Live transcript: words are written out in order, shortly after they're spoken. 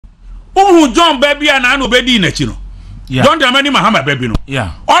John baby and I no bedi na chi no. John Dramani Mahama baby no.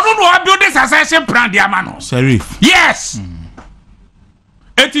 Yeah. Onu no build this succession plan dia ma no. Serif. Yes.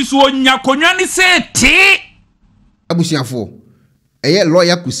 Eti so nya konwa ni se ti. Abusiafo. Eye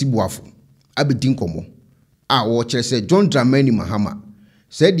lawyer kusi Boafo. Abedi nkomo. A wo kire se John Dramani Mahama.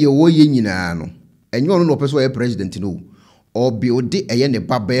 Said ye wo ye nyina no. Enye onu no person ye president no. Or build eye ne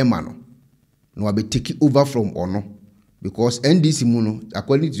baba ma no. No abi take over from ono. Because NDC muno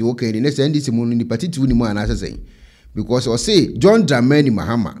according to okay the next NDC muno ni party tu ni mu ana say because o say John Dramani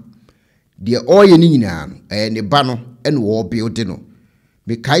Mahama the oye ni nyina no ne ba no e no wo build no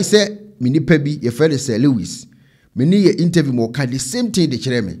me kai say me nipa bi ye friend say Lewis me ni ye interview mo ka the same thing de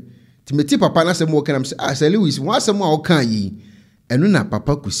kire me ti me ti papa na say mo ka na say ah say Lewis won asem a wo kan yi eno na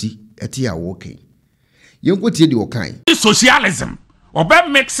papa kusi eti ya wo kan yenko tie de wo kan socialism oba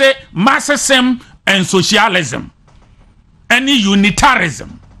mix marxism and socialism. Any unitarism.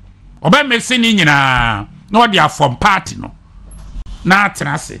 Oba mixing nyina no dia from party no. Na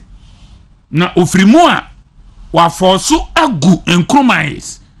atrase. Na ofrimu a wa forsu agu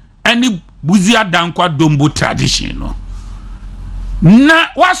enkromais. Any buzia dankwa dombo tradition no. Na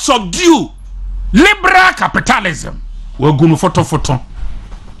wa subdue liberal capitalism. We gunu foto.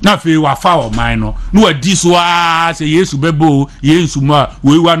 Na fe wa fa o man no. No adi so a se Yesu bebo, Yesu ma,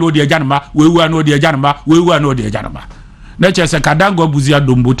 we wa no de ajanama, we wa no de ajanama, we wa no de ajanama. Nature se kadango buzia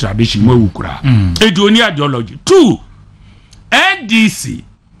dombo tradition we wukura. Edoni ideology. 2. NDC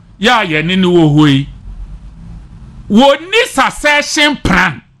ya ye nini wo hoi. Wo ni succession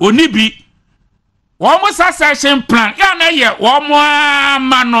plan. Oni bi. Wo mo succession plan. Ya na ye wo mo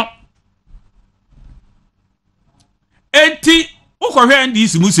amano. Enti uko hwe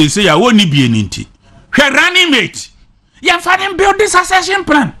NDC mu sese ya wo ni bi eninti. Hwe running mate. Ya fa build this succession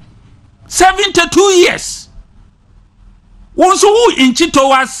plan. 72 years. Once who inch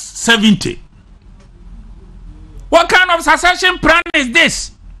towards 70. What kind of succession plan is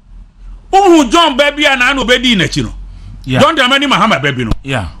this? John baby and I no bedi na chi no. John Dramani Mahama baby no.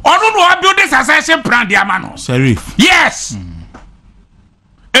 Yeah. Onu no build this succession plan dia ma no. Serif. Yes.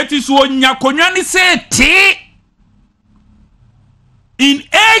 It is nya konwa ni say ti in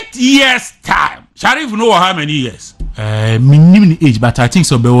 8 years time. Sharif know how many years? Minimum age, but I think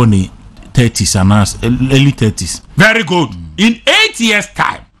so be only 30s and early 30s. Very good. In 8 years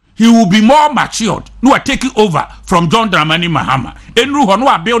time, he will be more matured. No, taking over from John Dramani Mahama. Enru ho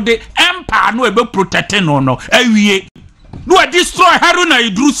no build the empire no ebe protecting no. Ewie. No destroy Haruna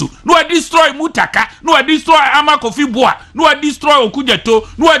Idrusu. No destroy Mutaka. No destroy Akufo-Addo. No destroy Okujeto.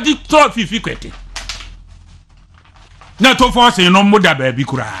 No destroy Fifi Kwete. Na to force no moda baby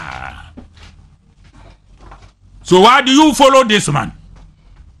kura. So why do you follow this man?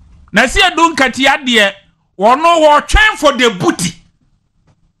 Na see don katia de wono wo twen for the booty.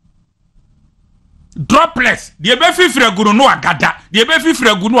 Dropless. The be fifre guru no agada. The be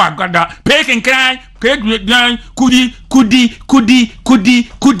fifre guru no agada. Pekin cry, kudi.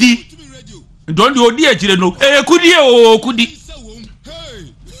 Don't you odi ejire no. Kudi o kudi.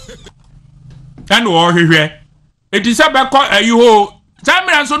 And wo hwehwe. It is about you ho.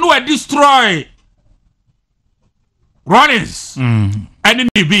 Samira so no destroy Rollins. And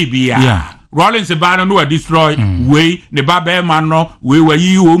the baby yeah. Rollins the banner no destroy we the baba man no we were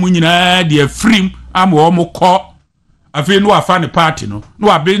you wo nyina de afrim am wo mo ko afi no afa ne party no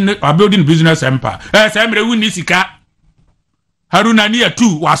building business empire Samira wuni sika Haruna ni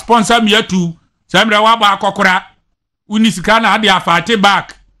atu wa sponsor me atu Samira wa ba akokora wuni sika na ade afate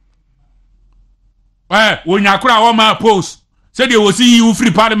back wonya kora wo ma post say they will see you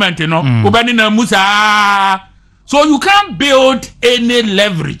free parliament no obani na musa. So you can't build any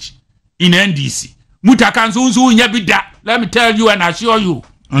leverage in NDC. Mutaka nzu nyabida. Let me tell you and assure you.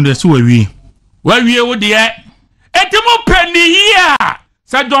 And that's where we wo there. Etimo penny here.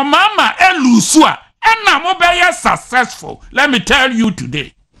 Sa John Mama elusua. Ena mo be successful. Let me tell you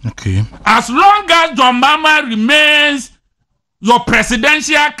today. Okay. As long as John Mama remains your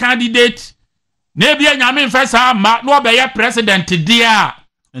presidential candidate, maybe nyame fesa ma no be president there.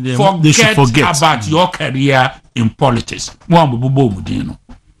 And they should forget about your career in politics. Mwambo bubo mudino.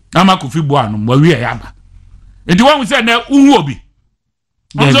 Ama Akufo-Addo no mwa wiye yaba. Enti wan say na unhu obi.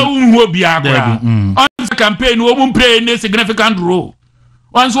 Onso unhu obi akwa. On the campaign wo mu play a significant role.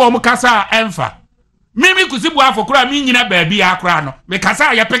 Onso wo mu kasa emfa. Mimi kusi Boafo kura mi nyina ba bi akwa no. Me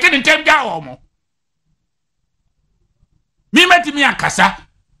kasa ya peke ntem ja wo mo. Mi metimi akasa.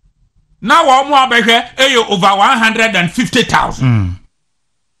 Na wo mu abehwe eyo over 150,000.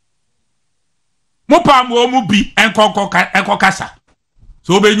 Mopa mo mu bi enko kasa.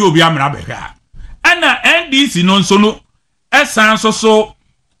 So be you obi amra behwe a. Ana NDC no nso no esan so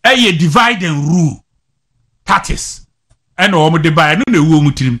a divide and rule tactics and omo de buy no na ewu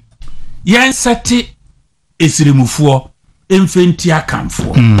mutirim yen seti esirimufuo emfenti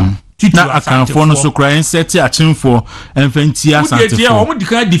akamfo na akamfo no so kra yen seti achimfo emfenti asantefo de omo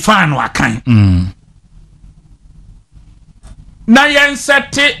dika define no akan na yen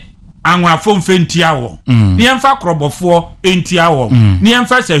seti anwafo mfenti awo ne yen fa krobofo enti awo ne yen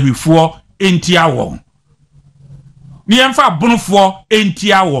fa sahwifo enti awo ne yen fa bonofo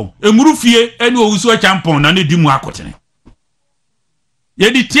enti awo emurufie ene owuso champon na ne dimu akotene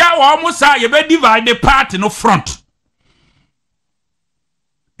ye di tia wo mo sa ye be divide the party no front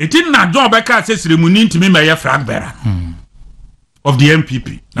etin na John Beka say ceremony ntimi meye flag bearer of the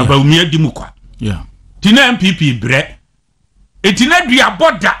MPP na ba umi adimu kwa tina MPP bre etina dua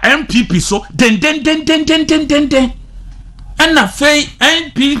border MPP so den and na fay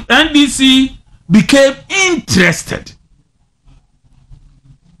NDC became interested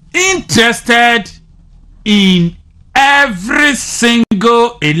in every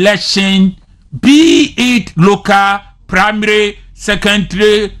single election, be it local, primary,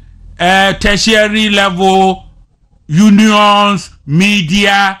 secondary, tertiary level, unions,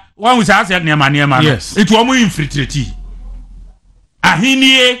 media. One was asked Nema. Yes. It was more infiltrate.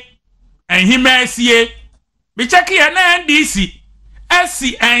 Ahinie and Himesie. Bichaki and NDC.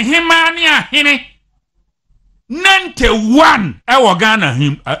 SC and Himani Ahine. Nante one ewa Ghana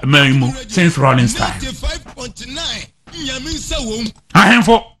him since Rolling Style. 95.9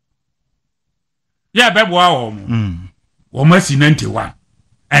 ahemfo ya beboa wo masi 91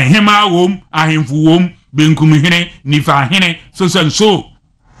 ahema wom ahemfo wom benkum hene nifa hene so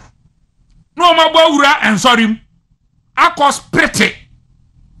no mabawura ensorim akos pretty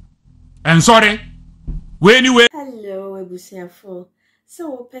ensore we anyway. Hello ebusiafo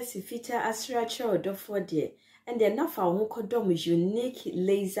so pesifita asracha odofo de and then na fa ho kodom unique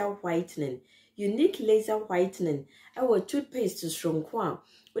laser whitening our toothpaste strong kwa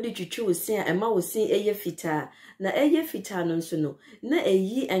what did you choose say and ma will say eye fita na eye fita no so no na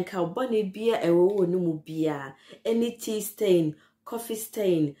eyi enka bone bia ewo no mu bia any tea stain, coffee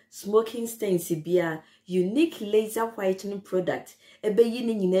stain, smoking stain bia unique laser whitening product ebe yi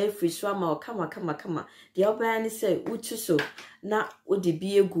ni nyina free so ama kama the oba ni say utu so na odi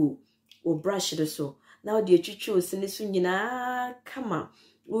bi egu o brush do so na odi etwitwe so ni so nyina kama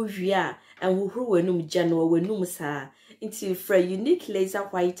Uvia and who wenum January wenum sa into for unique laser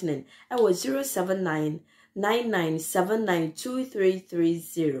whitening. I was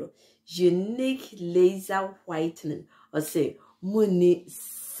 07999792330. Unique laser whitening or say money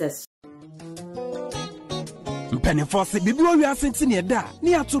ses. Penifo se bibi o wi asenti ne da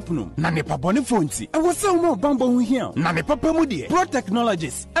ne atopnum na ne pabone fonti e wo se mo bambo hu hia na ne papa mu de Pro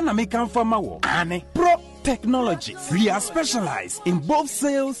Technologies ana me kan fama wo ane Pro Technologies. We are specialized in both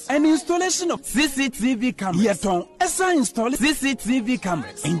sales and installation of CCTV cameras. Yeton esa install CCTV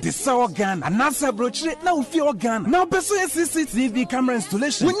cameras in the South Ghana and NASA brochure na ufi Ghana. Now peso CCTV camera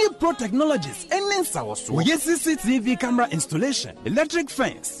installation. We need Pro Technologies and in South. We get CCTV camera installation, electric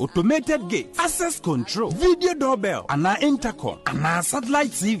fence, automated gate, access control, video doorbell, and intercom, and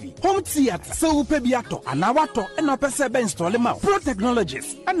satellite TV, home theater, so upebiato, and wato, and a pesa install them out. Pro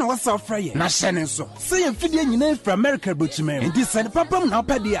Technologies and our software. Na so. Say Fidya nyina from America Bruchman. And this and papa na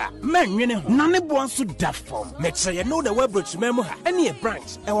pedia. Man yene nane boanso da form. Make sure you know the web Bruchman ha any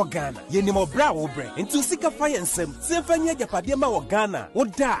branch e Ghana. Ye ni mo bra wo bre. Into sika fire nsem. Se fanya japade ma wo Ghana. Wo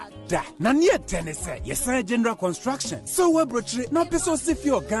da. Na near tenese. Yes general construction. So web Bruchre na peso si fi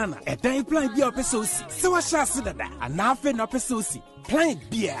Ghana. E dan plan bi o peso si. Se wa sha se dada. Ana fe na peso si. Plan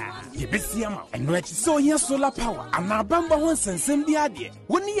bia ye besi ama eno achi so here solar power ana bamba ho nsensem bi ade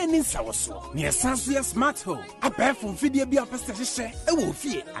woni ye ninsa wo so ne esanso ye smart home abɛ fon fidie bi apese hyehyɛ e wo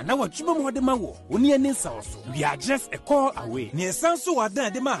fie ana watwuma mo de ma wo woni ye ninsa wo so we are just a call away ne esanso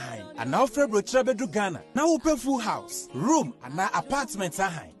wadan de ma han ana ofre brochira bedu Ghana na wo pay full house room ana apartment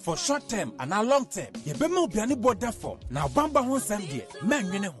ahan for short term and long term ye be ma obiane border form na bamba ho nsem de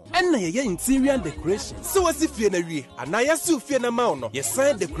manwene ho enna ye interior decoration so wasi fie na wie ana yesu fie na ma no ye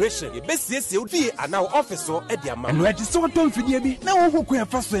sign decoration ye besiesie odi ana office so e dia ma eno edi so tom fidie bi na wo hoku e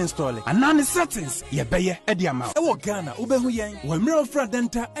fa so install ana ne settings ye beye e dia ma e wo Ghana wo behu yen wo mre ofra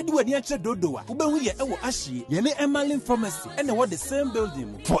denta e di wani ache dodoa wo behu ye e wo ahye ye ne Emerlin Pharmacy e na wo the same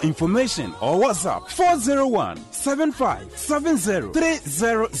building for information or WhatsApp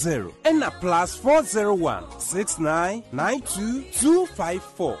 401-7570-300 and a plus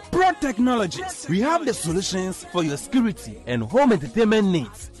 401-6992-254. Pro Technologies. We have the solutions for your security and home entertainment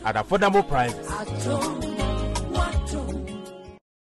needs at affordable prices.